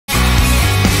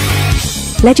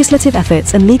Legislative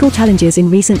efforts and legal challenges in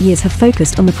recent years have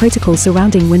focused on the protocol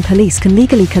surrounding when police can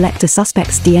legally collect a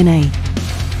suspect's DNA.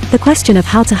 The question of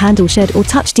how to handle shed or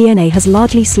touch DNA has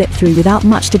largely slipped through without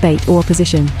much debate or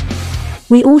opposition.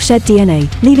 We all shed DNA,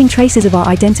 leaving traces of our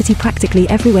identity practically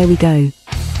everywhere we go.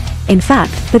 In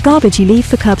fact, the garbage you leave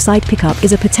for curbside pickup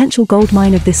is a potential gold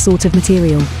mine of this sort of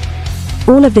material.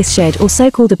 All of this shed or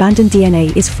so-called abandoned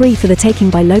DNA is free for the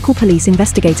taking by local police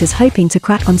investigators hoping to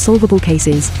crack unsolvable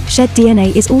cases. Shed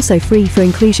DNA is also free for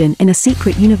inclusion in a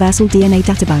secret universal DNA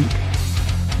databank.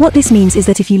 What this means is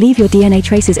that if you leave your DNA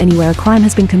traces anywhere a crime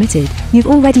has been committed, you've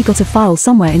already got a file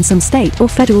somewhere in some state or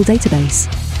federal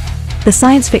database. The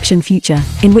science fiction future,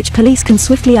 in which police can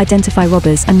swiftly identify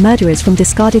robbers and murderers from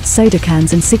discarded soda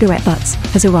cans and cigarette butts,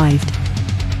 has arrived.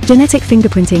 Genetic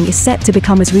fingerprinting is set to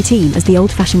become as routine as the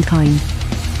old-fashioned kind.